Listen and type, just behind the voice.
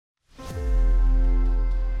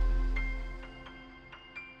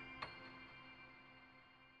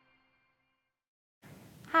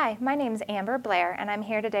Hi, my name is Amber Blair, and I'm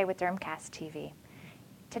here today with Dermcast TV.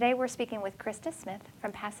 Today we're speaking with Krista Smith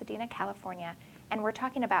from Pasadena, California, and we're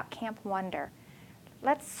talking about Camp Wonder.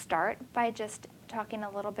 Let's start by just talking a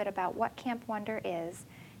little bit about what Camp Wonder is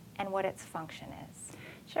and what its function is.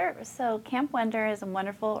 Sure. So Camp Wonder is a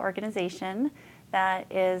wonderful organization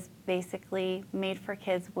that is basically made for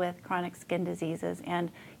kids with chronic skin diseases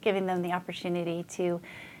and giving them the opportunity to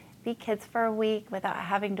be kids for a week without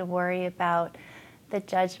having to worry about the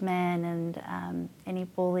judgment and any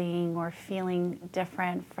bullying or feeling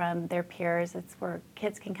different from their peers. It's where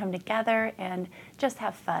kids can come together and just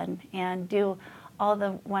have fun and do all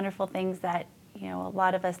the wonderful things that a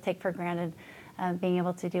lot of us take for granted being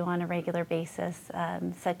able to do on a regular basis,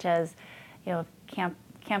 such as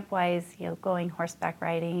camp-wise, going horseback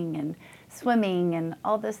riding and swimming and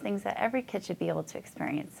all those things that every kid should be able to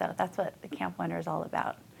experience. So that's what the Camp Wonder is all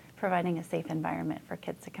about, providing a safe environment for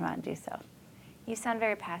kids to come out and do so. You sound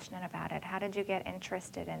very passionate about it. How did you get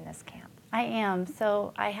interested in this camp? I am.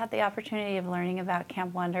 So I had the opportunity of learning about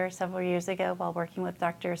Camp Wonder several years ago while working with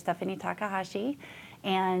Dr. Stephanie Takahashi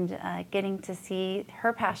and getting to see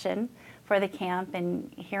her passion for the camp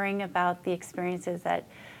and hearing about the experiences that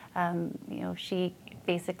she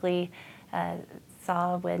basically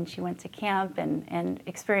saw when she went to camp and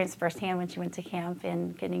experienced firsthand when she went to camp,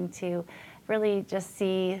 and getting to really just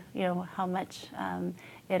see how much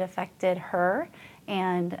it affected her,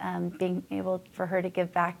 and being able for her to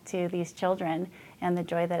give back to these children and the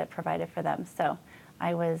joy that it provided for them. So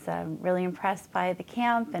I was really impressed by the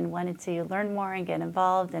camp and wanted to learn more and get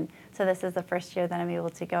involved, and so this is the first year that I'm able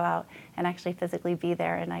to go out and actually physically be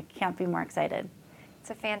there, and I can't be more excited. It's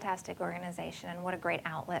a fantastic organization, and what a great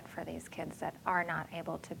outlet for these kids that are not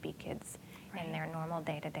able to be kids in their normal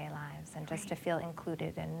day-to-day lives, and just to feel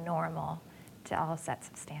included and normal to all sets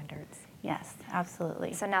of standards. Yes,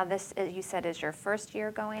 absolutely. So now this, you said, is your first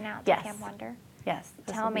year going out to Camp Wonder? Yes.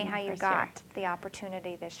 Tell me how you got the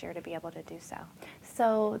opportunity this year to be able to do so.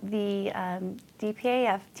 So the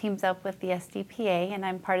DPAF teams up with the SDPA, and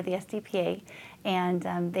I'm part of the SDPA,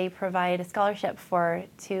 and they provide a scholarship for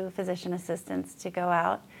 2 physician assistants to go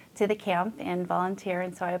out to the camp and volunteer,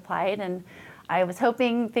 and so I applied, and I was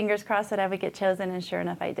hoping, fingers crossed, that I would get chosen, and sure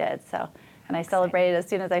enough I did. So, and I celebrated as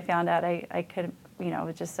soon as I found out I could, I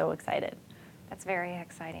was just so excited. That's very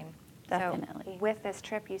exciting. Definitely. So with this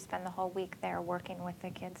trip, you spend the whole week there working with the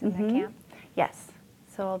kids in the camp? Yes.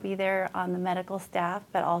 So I'll be there on the medical staff,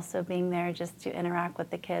 but also being there just to interact with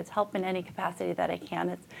the kids, help in any capacity that I can.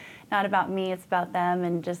 It's not about me, it's about them,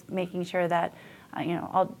 and just making sure that,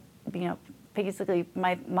 I'll, basically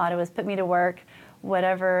my motto is put me to work,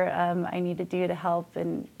 whatever I need to do to help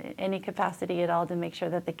in any capacity at all to make sure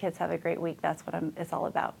that the kids have a great week. That's what it's all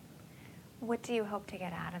about. What do you hope to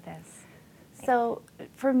get out of this? So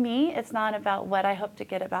for me, it's not about what I hope to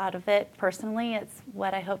get out of it personally. It's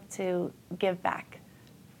what I hope to give back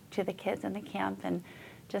to the kids in the camp, and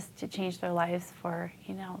just to change their lives for,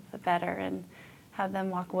 the better, and have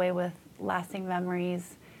them walk away with lasting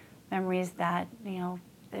memories that,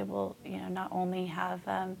 they will, not only have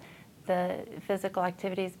the physical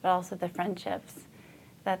activities, but also the friendships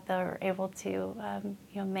that they're able to,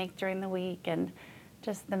 make during the week, and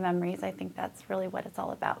just the memories. I think that's really what it's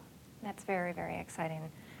all about. That's very, very exciting.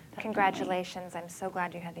 Definitely. Congratulations. I'm so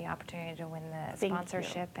glad you had the opportunity to win the Thank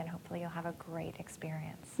sponsorship, you. and hopefully you'll have a great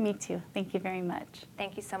experience. Me too. Thank you very much.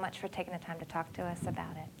 Thank you so much for taking the time to talk to us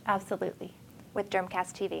about it. Absolutely. With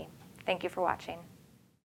Dermcast TV, thank you for watching.